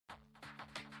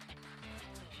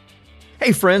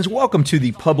Hey friends, welcome to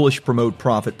the Publish, Promote,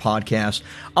 Profit podcast.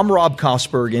 I'm Rob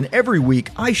Kosberg, and every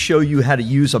week I show you how to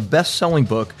use a best-selling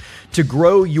book to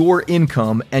grow your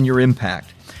income and your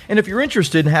impact. And if you're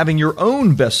interested in having your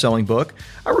own best-selling book,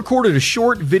 I recorded a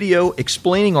short video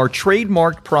explaining our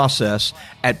trademark process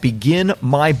at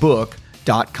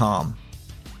beginmybook.com.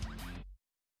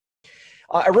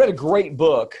 I read a great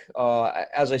book.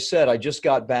 As I said, I just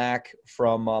got back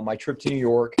from my trip to New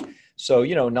York. So,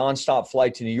 nonstop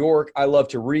flight to New York. I love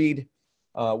to read,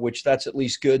 which that's at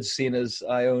least good, seeing as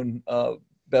I own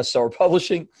bestseller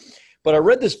publishing. But I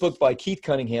read this book by Keith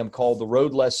Cunningham called The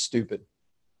Road Less Stupid.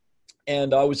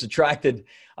 And I was attracted.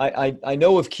 I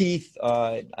know of Keith.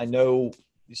 I know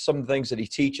some of the things that he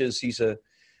teaches. He's a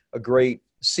great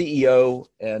CEO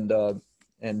and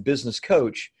business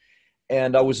coach.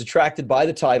 And I was attracted by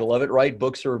the title of it, right?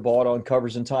 Books are bought on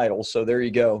covers and titles. So there you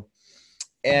go.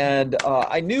 And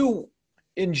I knew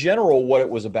in general what it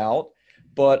was about,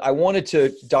 but I wanted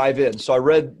to dive in. So I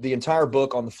read the entire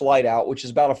book on the flight out, which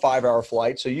is about a 5-hour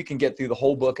flight. So you can get through the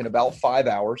whole book in about 5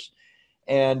 hours.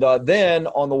 And then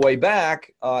on the way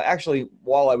back, actually,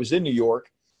 while I was in New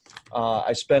York,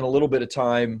 I spent a little bit of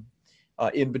time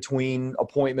in between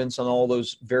appointments and all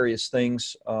those various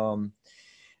things.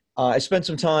 I spent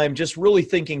some time just really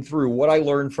thinking through what I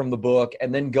learned from the book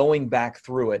and then going back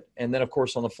through it. And then, of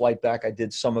course, on the flight back, I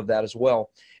did some of that as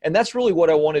well. And that's really what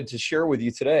I wanted to share with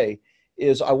you today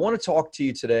is I want to talk to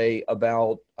you today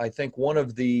about, I think, one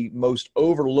of the most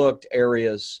overlooked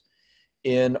areas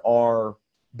in our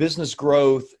business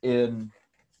growth, in,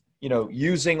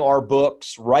 using our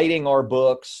books, writing our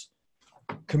books,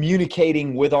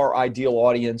 communicating with our ideal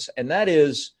audience. And that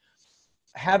is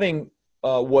having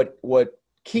what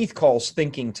Keith calls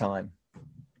thinking time.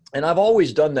 And I've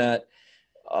always done that,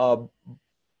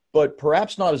 but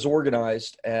perhaps not as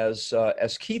organized as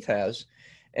Keith has,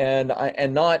 and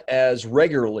not as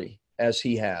regularly as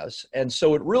he has. And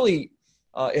so it really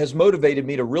has motivated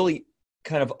me to really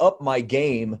kind of up my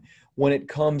game when it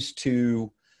comes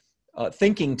to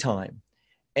thinking time.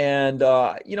 And,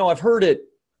 I've heard it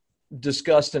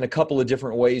discussed in a couple of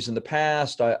different ways in the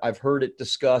past. I've heard it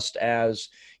discussed as,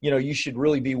 you should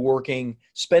really be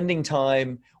spending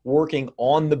time working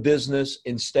on the business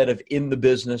instead of in the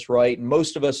business, right? And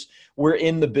most of us, we're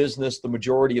in the business the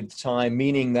majority of the time,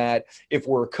 meaning that if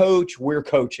we're a coach, we're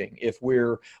coaching. If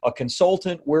we're a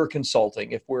consultant, we're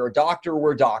consulting. If we're a doctor,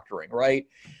 we're doctoring, right?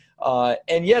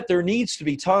 And yet there needs to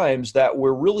be times that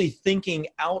we're really thinking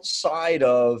outside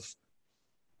of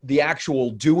the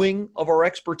actual doing of our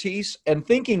expertise and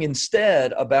thinking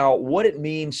instead about what it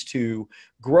means to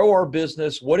grow our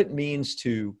business, what it means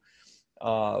to,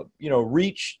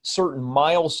 reach certain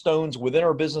milestones within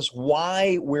our business,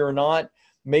 why we're not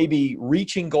maybe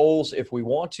reaching goals if we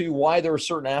want to, why there are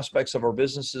certain aspects of our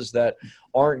businesses that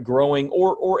aren't growing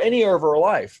or any of our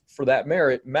life for that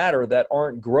matter that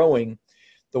aren't growing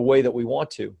the way that we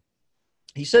want to.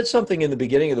 He said something in the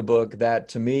beginning of the book that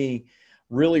to me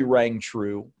really rang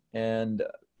true. And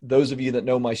those of you that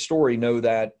know my story know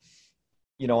that,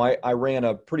 I ran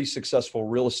a pretty successful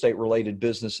real estate related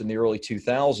business in the early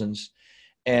 2000s.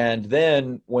 And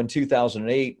then when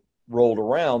 2008 rolled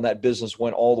around, that business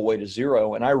went all the way to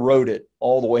zero and I rode it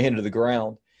all the way into the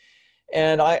ground.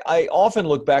 And I often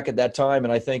look back at that time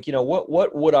and I think,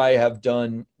 what would I have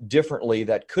done differently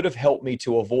that could have helped me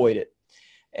to avoid it?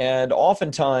 And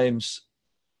oftentimes,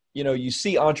 you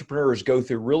see entrepreneurs go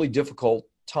through really difficult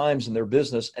times in their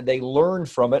business and they learn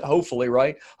from it, hopefully,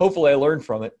 right? Hopefully I learned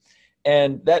from it.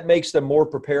 And that makes them more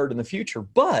prepared in the future.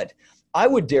 But I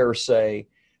would dare say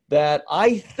that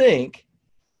I think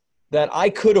that I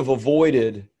could have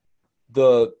avoided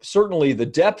certainly the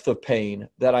depth of pain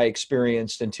that I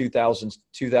experienced in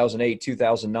 2008,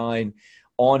 2009,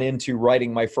 on into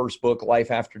writing my first book,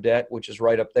 Life After Debt, which is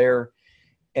right up there.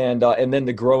 And then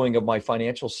the growing of my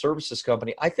financial services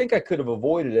company. I think I could have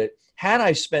avoided it had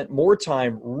I spent more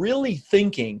time really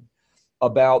thinking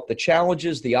about the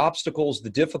challenges, the obstacles, the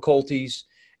difficulties,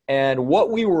 and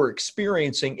what we were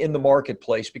experiencing in the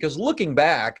marketplace. Because looking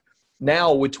back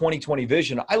now with 2020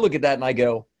 vision, I look at that and I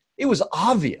go, it was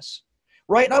obvious,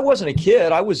 right? And I wasn't a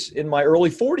kid. I was in my early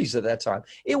 40s at that time.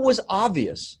 It was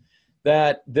obvious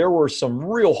that there were some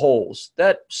real holes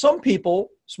that some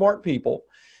people, smart people,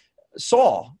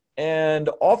 saw. And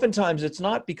oftentimes it's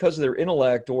not because of their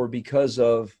intellect or because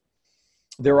of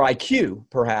their IQ,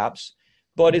 perhaps,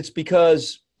 but it's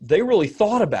because they really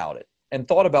thought about it and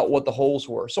thought about what the holes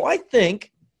were. So I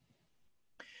think,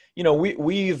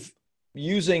 we've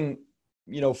using,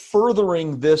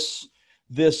 furthering this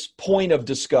point of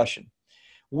discussion,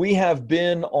 we have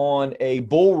been on a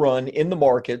bull run in the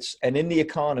markets and in the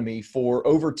economy for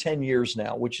over 10 years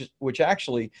now, which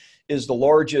actually is the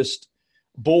largest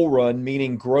bull run,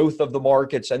 meaning growth of the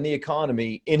markets and the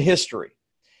economy in history.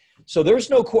 So there's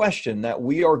no question that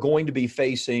we are going to be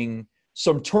facing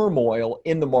some turmoil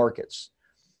in the markets.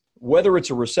 Whether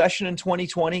it's a recession in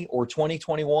 2020 or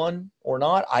 2021 or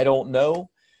not, I don't know.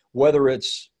 Whether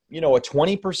it's, a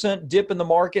 20% dip in the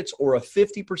markets or a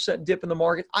 50% dip in the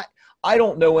market, I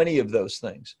don't know any of those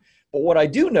things. But what I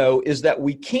do know is that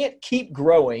we can't keep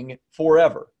growing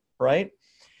forever, right?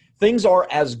 Things are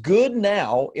as good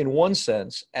now in one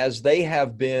sense as they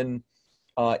have been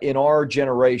in our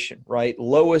generation, right?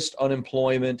 Lowest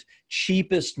unemployment,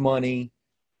 cheapest money.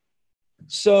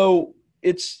 So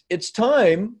it's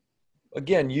time,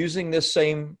 again, using this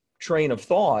same train of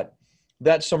thought,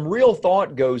 that some real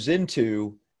thought goes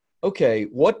into, okay,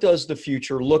 what does the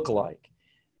future look like?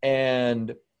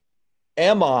 And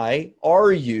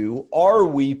are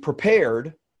we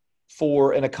prepared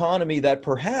for an economy that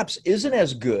perhaps isn't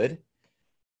as good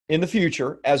in the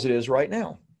future as it is right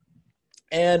now?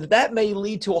 And that may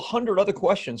lead to 100 other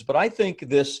questions, but I think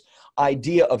this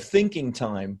idea of thinking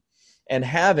time and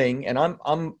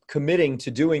I'm committing to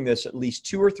doing this at least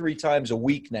 2 or 3 times a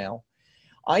week now.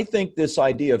 I think this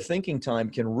idea of thinking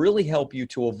time can really help you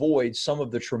to avoid some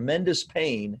of the tremendous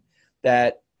pain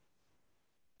that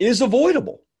is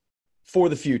avoidable for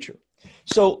the future.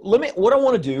 So what I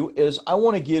want to do is I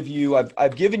want to give you,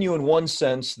 I've given you in one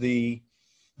sense the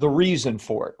reason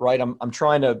for it, right? I'm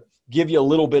trying to give you a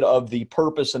little bit of the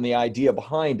purpose and the idea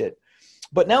behind it.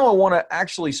 But now I want to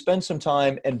actually spend some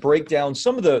time and break down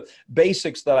some of the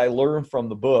basics that I learned from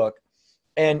the book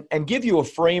and give you a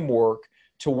framework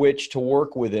to which to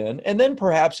work within, and then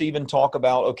perhaps even talk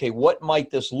about, okay, what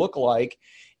might this look like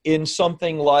in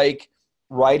something like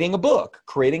writing a book,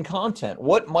 creating content?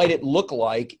 What might it look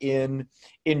like in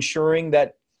ensuring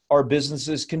that our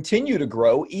businesses continue to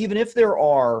grow, even if there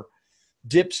are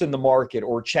dips in the market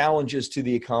or challenges to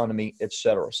the economy, et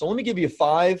cetera? So let me give you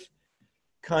 5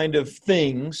 kind of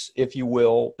things, if you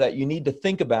will, that you need to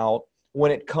think about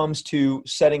when it comes to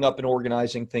setting up and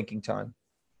organizing thinking time.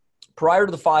 Prior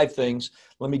to the 5 things,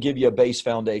 let me give you a base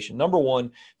foundation. Number 1,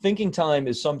 thinking time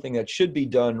is something that should be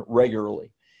done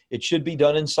regularly. It should be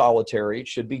done in solitary. It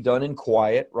should be done in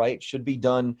quiet, right? It should be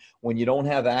done when you don't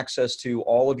have access to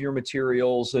all of your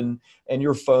materials and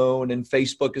your phone and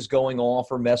Facebook is going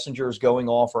off or Messenger is going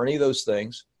off or any of those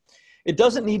things. It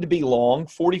doesn't need to be long.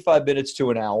 45 minutes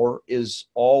to an hour is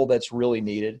all that's really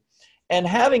needed. And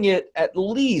having it at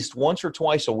least once or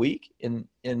twice a week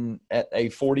at a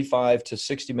 45 to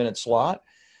 60 minute slot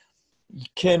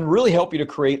can really help you to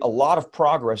create a lot of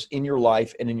progress in your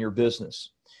life and in your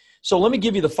business. So let me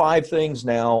give you the 5 things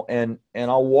now, and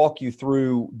I'll walk you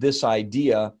through this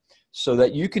idea so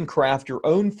that you can craft your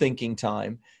own thinking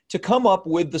time to come up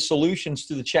with the solutions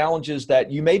to the challenges that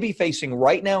you may be facing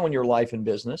right now in your life and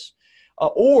business,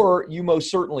 or you most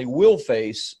certainly will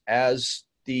face as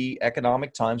the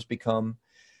economic times become,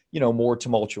 more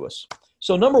tumultuous.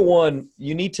 So number 1,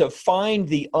 you need to find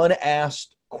the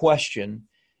unasked question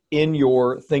in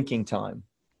your thinking time.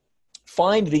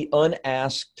 Find the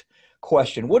unasked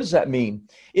question. What does that mean?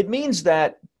 It means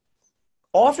that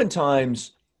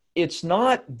oftentimes it's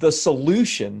not the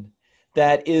solution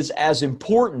that is as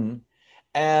important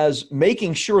as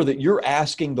making sure that you're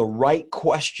asking the right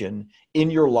question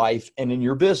in your life and in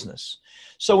your business.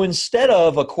 So instead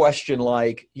of a question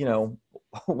like,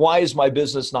 why is my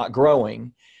business not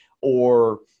growing?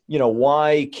 Or,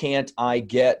 why can't I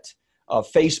get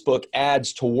Facebook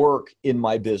ads to work in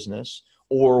my business?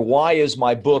 Or why is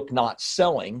my book not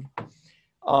selling?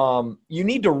 You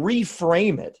need to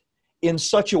reframe it in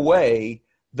such a way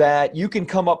that you can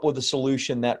come up with a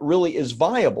solution that really is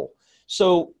viable.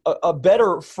 So a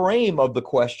better frame of the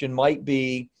question might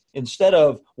be, instead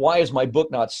of why is my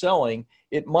book not selling,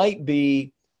 it might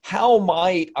be, how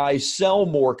might I sell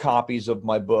more copies of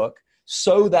my book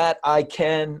so that I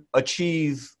can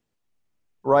achieve,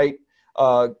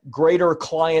 greater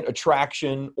client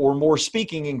attraction or more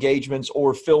speaking engagements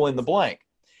or fill in the blank.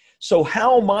 So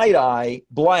how might I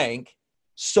blank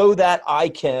so that I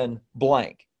can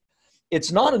blank?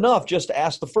 It's not enough just to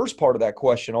ask the first part of that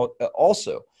question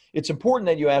also. It's important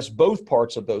that you ask both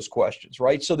parts of those questions,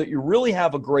 right? So that you really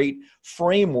have a great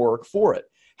framework for it.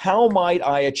 How might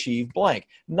I achieve blank?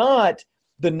 Not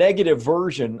the negative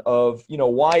version of,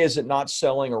 why is it not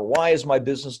selling, or why is my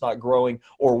business not growing,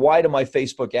 or why do my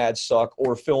Facebook ads suck,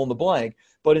 or fill in the blank.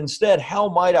 But instead, how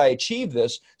might I achieve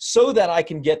this so that I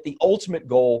can get the ultimate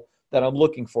goal that I'm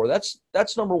looking for? That's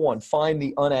number 1. Find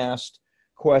the unasked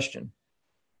question.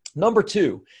 Number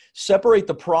 2, separate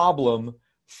the problem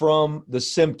from the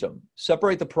symptom.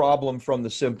 Separate the problem from the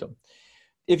symptom.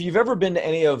 If you've ever been to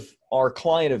any of our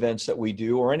client events that we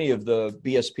do or any of the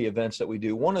BSP events that we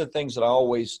do, one of the things that I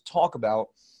always talk about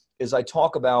is I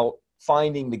talk about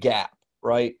finding the gap,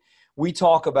 right? We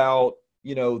talk about,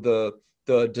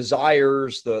 the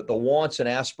desires, the wants and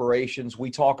aspirations.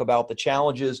 We talk about the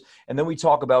challenges, and then we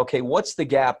talk about, okay, what's the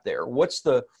gap there? What's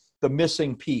the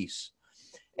missing piece?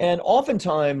 And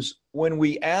oftentimes when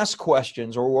we ask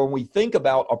questions or when we think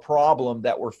about a problem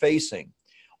that we're facing,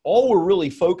 all we're really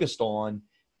focused on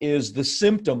is the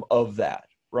symptom of that,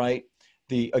 right?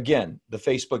 The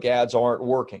Facebook ads aren't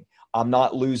working. I'm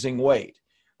not losing weight.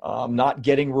 I'm not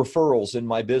getting referrals in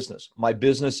my business. My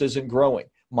business isn't growing.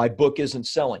 My book isn't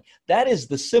selling. That is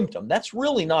the symptom. That's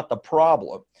really not the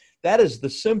problem. That is the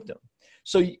symptom.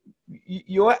 So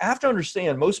you have to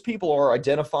understand, most people are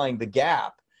identifying the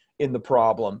gap in the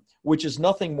problem, which is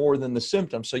nothing more than the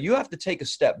symptom. So you have to take a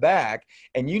step back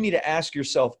and you need to ask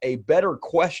yourself a better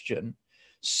question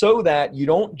so that you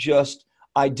don't just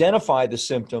identify the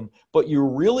symptom, but you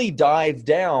really dive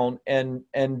down and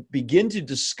begin to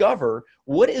discover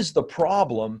what is the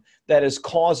problem that is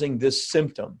causing this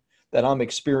symptom that I'm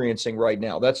experiencing right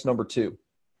now. That's number 2.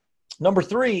 Number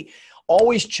 3,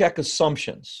 always check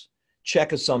assumptions.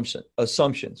 Check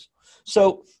assumptions.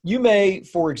 So you may,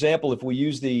 for example, if we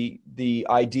use the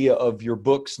idea of your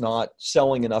books not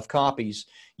selling enough copies,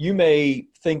 you may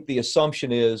think the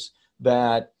assumption is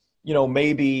that,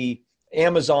 maybe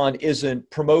Amazon isn't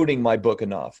promoting my book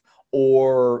enough,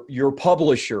 or your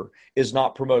publisher is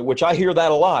not promoting, which I hear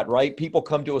that a lot, right? People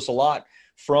come to us a lot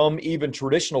from even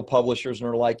traditional publishers and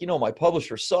are like, my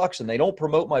publisher sucks and they don't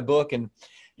promote my book. And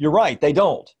you're right, they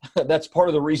don't. That's part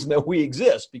of the reason that we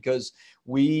exist, because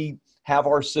we have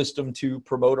our system to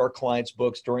promote our clients'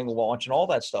 books during the launch and all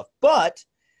that stuff. But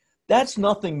that's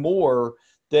nothing more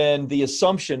than the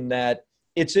assumption that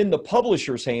it's in the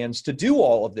publisher's hands to do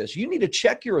all of this. You need to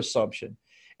check your assumption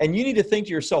and you need to think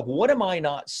to yourself, what am I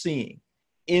not seeing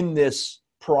in this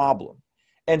problem?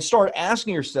 And start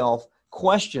asking yourself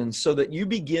questions so that you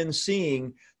begin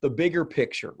seeing the bigger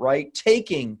picture, right?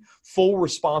 Taking full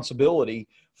responsibility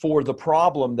for the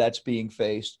problem that's being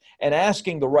faced and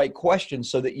asking the right questions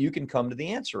so that you can come to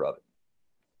the answer of it.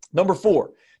 Number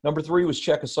 4. Number 3 was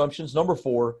check assumptions. Number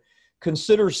 4,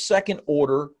 consider second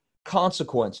order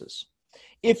consequences.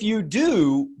 If you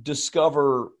do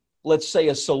discover, let's say,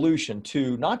 a solution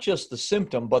to not just the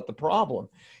symptom, but the problem,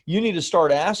 you need to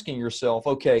start asking yourself,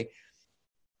 okay,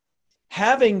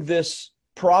 having this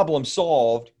problem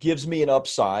solved gives me an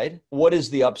upside. What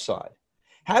is the upside?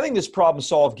 Having this problem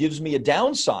solved gives me a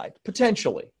downside,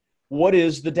 potentially. What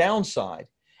is the downside?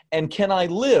 And can I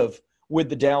live with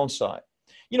the downside?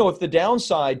 If the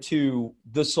downside to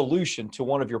the solution to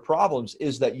one of your problems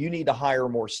is that you need to hire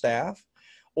more staff,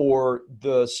 or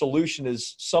the solution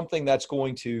is something that's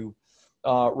going to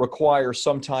require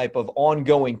some type of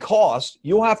ongoing cost,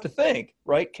 you'll have to think,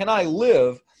 right? Can I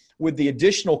live with the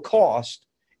additional cost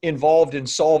involved in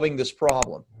solving this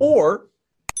problem? Or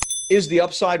is the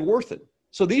upside worth it?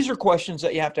 So these are questions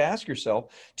that you have to ask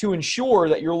yourself to ensure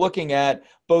that you're looking at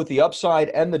both the upside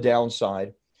and the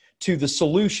downside to the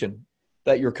solution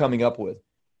that you're coming up with.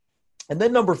 And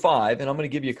then number 5, and I'm going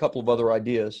to give you a couple of other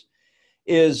ideas,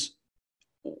 is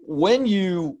when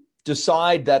you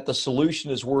decide that the solution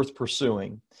is worth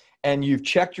pursuing and you've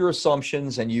checked your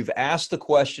assumptions and you've asked the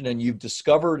question and you've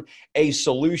discovered a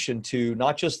solution to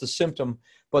not just the symptom,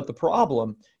 but the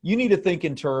problem, you need to think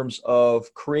in terms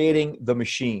of creating the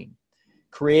machine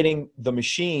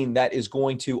that is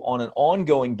going to, on an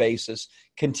ongoing basis,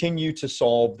 continue to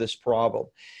solve this problem.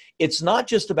 It's not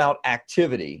just about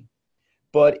activity,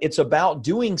 but it's about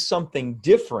doing something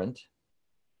different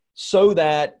so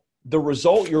that the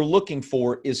result you're looking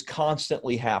for is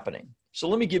constantly happening. So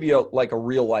let me give you a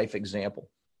real life example.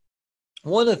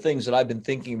 One of the things that I've been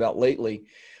thinking about lately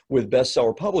with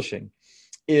bestseller publishing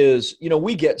is,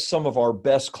 we get some of our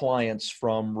best clients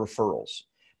from referrals.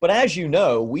 But as you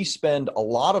know, we spend a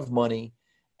lot of money,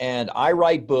 and I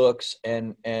write books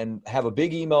and have a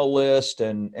big email list,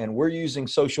 and we're using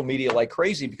social media like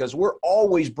crazy because we're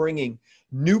always bringing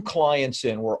new clients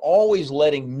in. We're always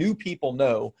letting new people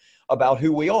know about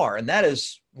who we are. And that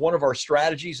is one of our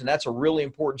strategies, and that's a really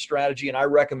important strategy, and I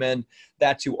recommend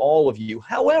that to all of you.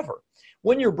 However,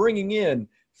 when you're bringing in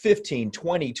 15,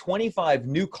 20, 25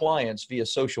 new clients via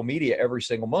social media every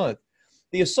single month,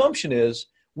 the assumption is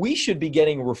we should be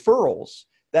getting referrals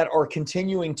that are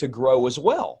continuing to grow as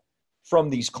well from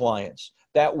these clients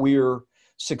that we're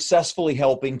successfully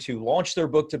helping to launch their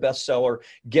book to bestseller,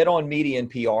 get on media and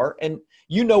PR. And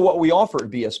you know what we offer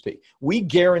at BSP. We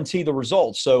guarantee the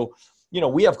results. So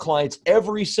we have clients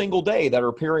every single day that are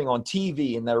appearing on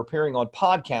TV and that are appearing on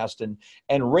podcast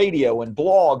and radio and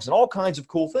blogs and all kinds of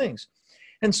cool things.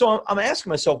 And so I'm asking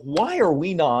myself, why are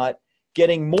we not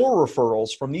getting more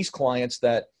referrals from these clients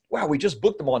that, wow, we just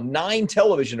booked them on 9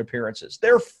 television appearances.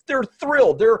 They're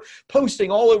thrilled. They're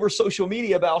posting all over social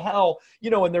media about how,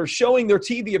 and they're showing their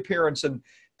TV appearance and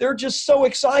they're just so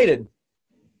excited.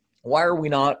 Why are we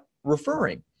not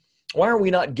referring? Why are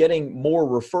we not getting more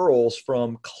referrals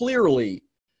from clearly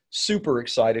super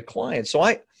excited clients? So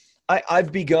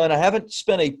I've begun, I haven't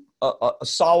spent a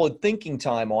solid thinking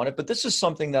time on it, but this is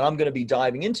something that I'm going to be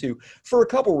diving into for a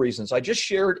couple reasons. I just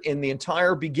shared in the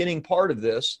entire beginning part of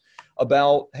this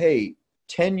about, hey,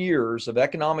 10 years of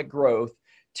economic growth,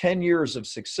 10 years of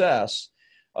success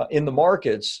in the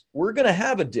markets, we're going to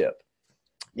have a dip.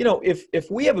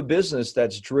 If we have a business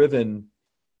that's driven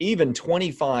even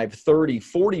 25, 30,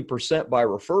 40% by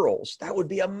referrals, that would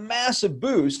be a massive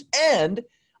boost. And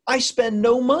I spend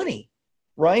no money,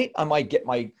 right? I might get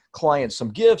my clients some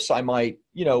gifts. I might,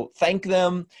 thank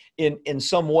them in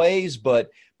some ways, but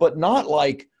not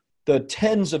like the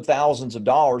tens of thousands of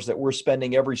dollars that we're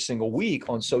spending every single week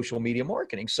on social media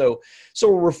marketing. So a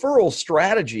referral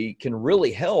strategy can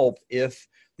really help if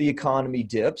the economy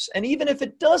dips. And even if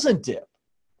it doesn't dip,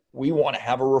 we want to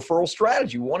have a referral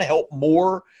strategy. We want to help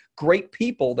more great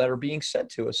people that are being sent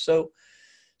to us.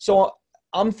 So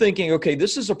I'm thinking, okay,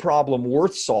 this is a problem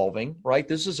worth solving, right?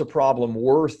 This is a problem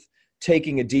worth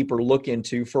taking a deeper look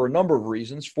into for a number of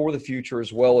reasons, for the future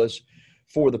as well as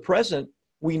for the present.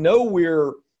 We know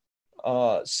we're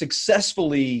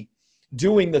successfully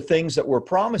doing the things that we're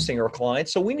promising our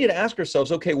clients. So we need to ask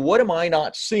ourselves, okay, what am I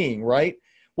not seeing, right?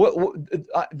 What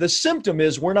the symptom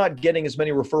is we're not getting as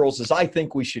many referrals as I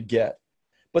think we should get.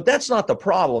 But that's not the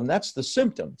problem. That's the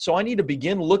symptom. So I need to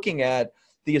begin looking at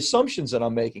the assumptions that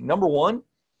I'm making. Number one,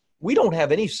 we don't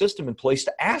have any system in place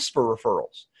to ask for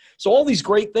referrals. So all these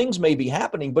great things may be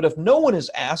happening, but if no one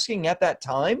is asking at that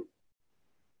time,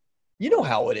 you know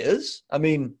how it is. I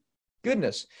mean,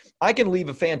 goodness, I can leave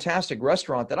a fantastic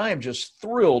restaurant that I am just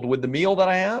thrilled with the meal that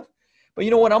I have. But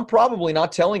you know what? I'm probably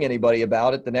not telling anybody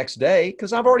about it the next day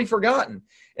because I've already forgotten.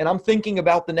 And I'm thinking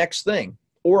about the next thing,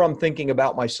 or I'm thinking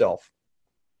about myself.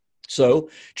 So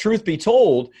truth be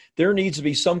told, there needs to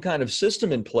be some kind of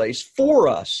system in place for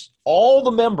us, all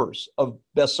the members of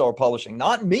Bestseller Publishing,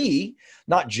 not me,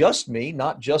 not just me,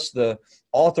 not just the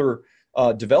author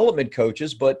development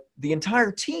coaches, but the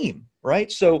entire team,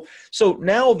 right? So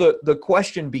now the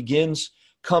question begins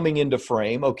coming into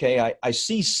frame. Okay, I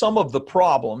see some of the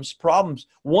problems,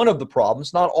 one of the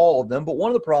problems, not all of them, but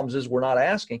one of the problems is we're not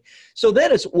asking. So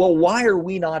then it's, well, why are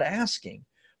we not asking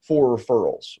for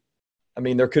referrals? I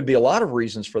mean, there could be a lot of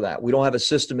reasons for that. We don't have a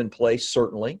system in place,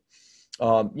 certainly.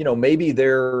 Maybe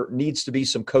there needs to be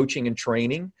some coaching and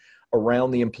training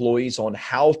around the employees on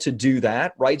how to do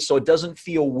that, right? So it doesn't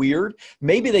feel weird.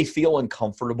 Maybe they feel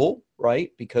uncomfortable,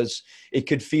 right? Because it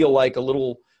could feel like a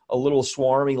little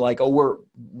swarmy, like, oh,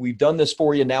 we've done this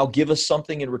for you, now give us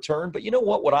something in return. But you know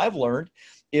what? What I've learned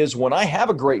is when I have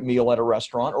a great meal at a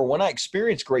restaurant or when I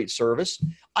experience great service,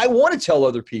 I want to tell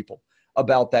other people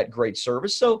about that great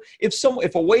service. So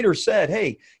if a waiter said,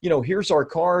 hey, here's our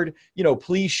card,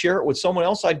 please share it with someone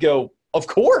else, I'd go, of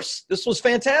course, this was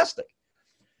fantastic.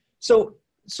 So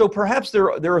perhaps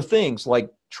there are things like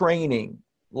training,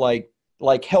 like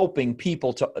helping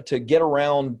people to get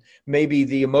around maybe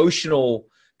the emotional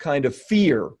kind of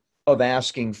fear of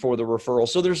asking for the referral.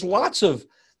 So there's lots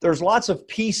of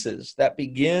pieces that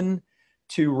begin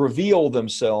to reveal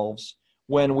themselves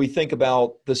when we think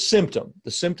about the symptom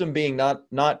being not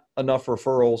enough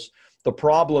referrals, the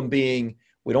problem being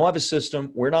we don't have a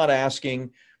system, we're not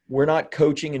asking, we're not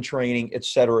coaching and training, et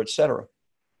cetera, et cetera.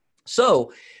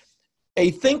 So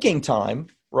a thinking time,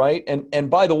 right? And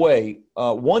by the way,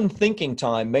 one thinking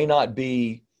time may not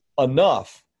be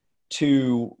enough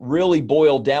to really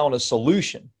boil down a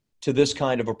solution to this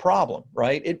kind of a problem,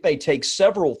 right? It may take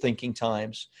several thinking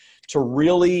times to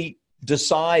really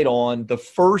decide on the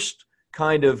first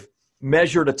kind of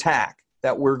measured attack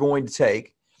that we're going to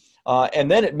take. And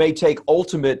then it may take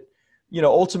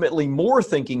ultimately more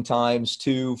thinking times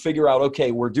to figure out,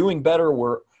 okay, we're doing better,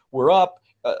 we're up,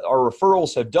 our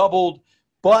referrals have doubled,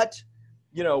 but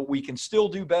we can still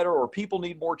do better, or people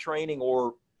need more training,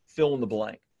 or fill in the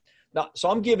blank. Now, so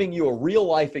I'm giving you a real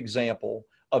life example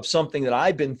of something that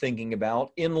I've been thinking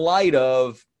about in light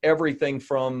of everything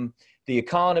from the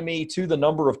economy to the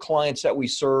number of clients that we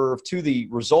serve to the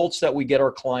results that we get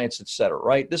our clients, et cetera,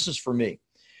 right? This is for me.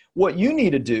 What you need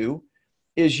to do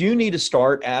is you need to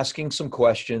start asking some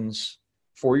questions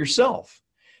for yourself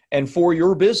and for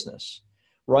your business.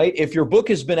 right? If your book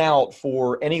has been out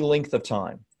for any length of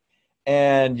time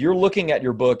and you're looking at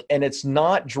your book and it's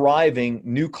not driving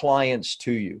new clients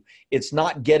to you, it's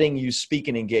not getting you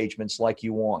speaking engagements like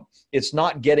you want, it's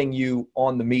not getting you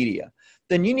on the media,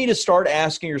 then you need to start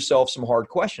asking yourself some hard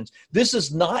questions. This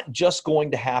is not just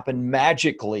going to happen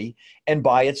magically and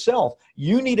by itself.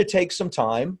 You need to take some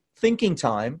time, thinking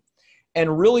time,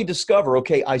 and really discover,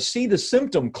 okay, I see the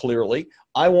symptom clearly.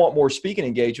 I want more speaking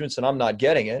engagements and I'm not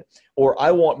getting it. Or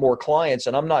I want more clients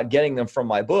and I'm not getting them from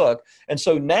my book. And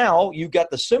so now you've got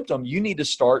the symptom. You need to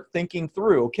start thinking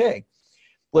through, okay,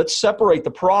 let's separate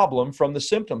the problem from the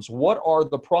symptoms. What are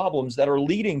the problems that are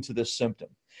leading to this symptom?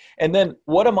 And then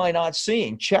what am I not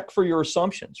seeing? Check for your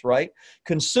assumptions, right?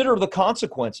 Consider the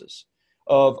consequences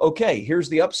of, okay, here's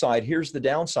the upside, here's the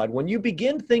downside. When you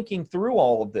begin thinking through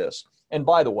all of this, and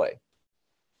by the way,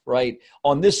 right,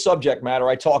 on this subject matter,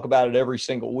 I talk about it every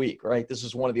single week, right? This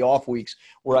is one of the off weeks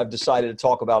where I've decided to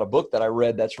talk about a book that I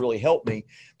read that's really helped me.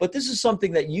 But this is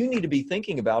something that you need to be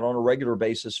thinking about on a regular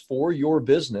basis for your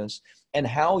business and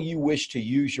how you wish to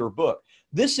use your book.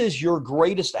 This is your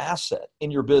greatest asset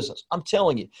in your business. I'm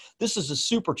telling you, this is a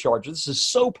supercharger. This is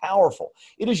so powerful.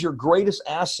 It is your greatest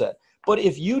asset. But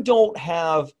if you don't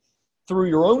have, through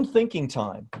your own thinking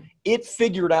time, it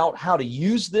figured out how to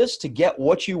use this to get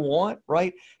what you want,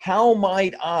 right? How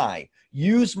might I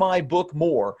use my book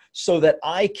more so that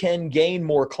I can gain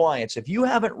more clients? If you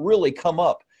haven't really come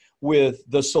up with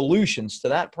the solutions to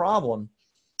that problem,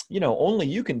 only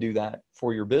you can do that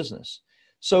for your business.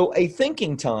 So a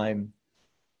thinking time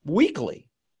weekly,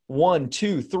 1,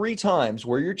 2, 3 times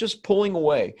where you're just pulling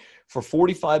away for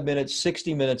 45 minutes,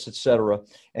 60 minutes, etc.,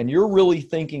 and you're really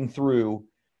thinking through,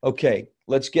 okay,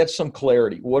 let's get some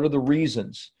clarity. What are the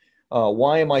reasons?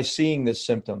 Why am I seeing this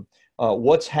symptom?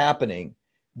 What's happening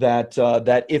that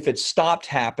if it stopped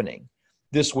happening,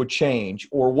 this would change?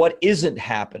 Or what isn't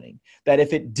happening that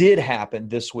if it did happen,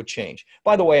 this would change?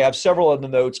 By the way, I have several other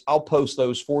notes. I'll post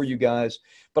those for you guys.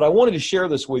 But I wanted to share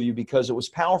this with you because it was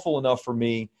powerful enough for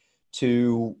me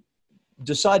to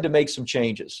decide to make some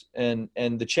changes. And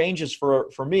the changes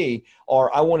for me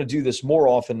are, I want to do this more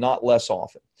often, not less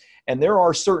often. And there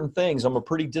are certain things, I'm a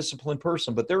pretty disciplined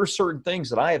person, but there are certain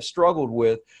things that I have struggled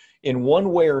with in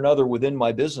one way or another within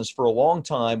my business for a long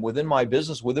time, within my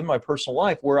business, within my personal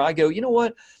life, where I go, you know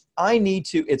what, I need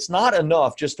to, it's not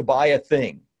enough just to buy a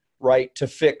thing, right, to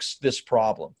fix this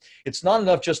problem. It's not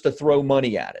enough just to throw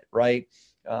money at it, right?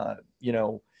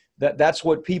 That's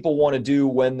what people want to do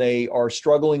when they are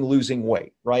struggling losing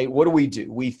weight, right? What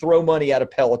do? We throw money at a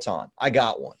Peloton. I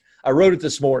got one. I wrote it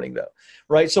this morning though,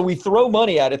 right? So we throw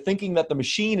money at it thinking that the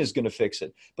machine is going to fix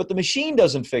it, but the machine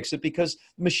doesn't fix it because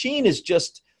the machine is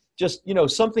just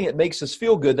something that makes us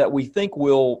feel good that we think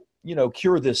will,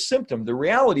 cure this symptom. The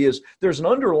reality is there's an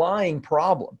underlying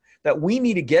problem that we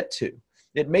need to get to.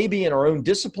 It may be in our own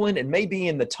discipline. It may be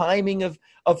in the timing of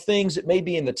things. It may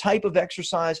be in the type of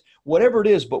exercise, whatever it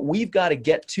is, but we've got to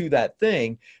get to that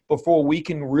thing before we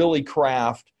can really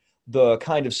craft the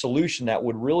kind of solution that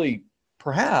would really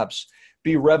perhaps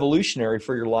be revolutionary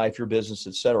for your life, your business,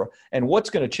 et cetera. And what's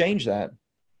going to change that?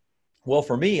 Well,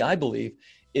 for me, I believe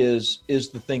is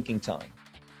the thinking time.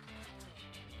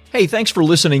 Hey, thanks for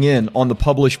listening in on the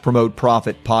Publish, Promote,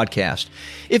 Profit podcast.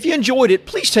 If you enjoyed it,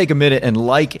 please take a minute and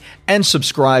like and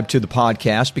subscribe to the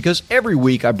podcast because every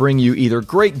week I bring you either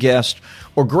great guests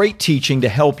or great teaching to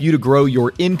help you to grow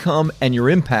your income and your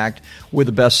impact with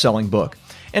a best-selling book.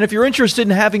 And if you're interested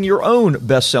in having your own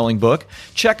best-selling book,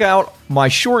 check out my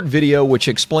short video which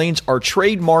explains our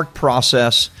trademark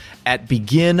process at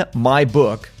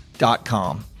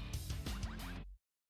beginmybook.com.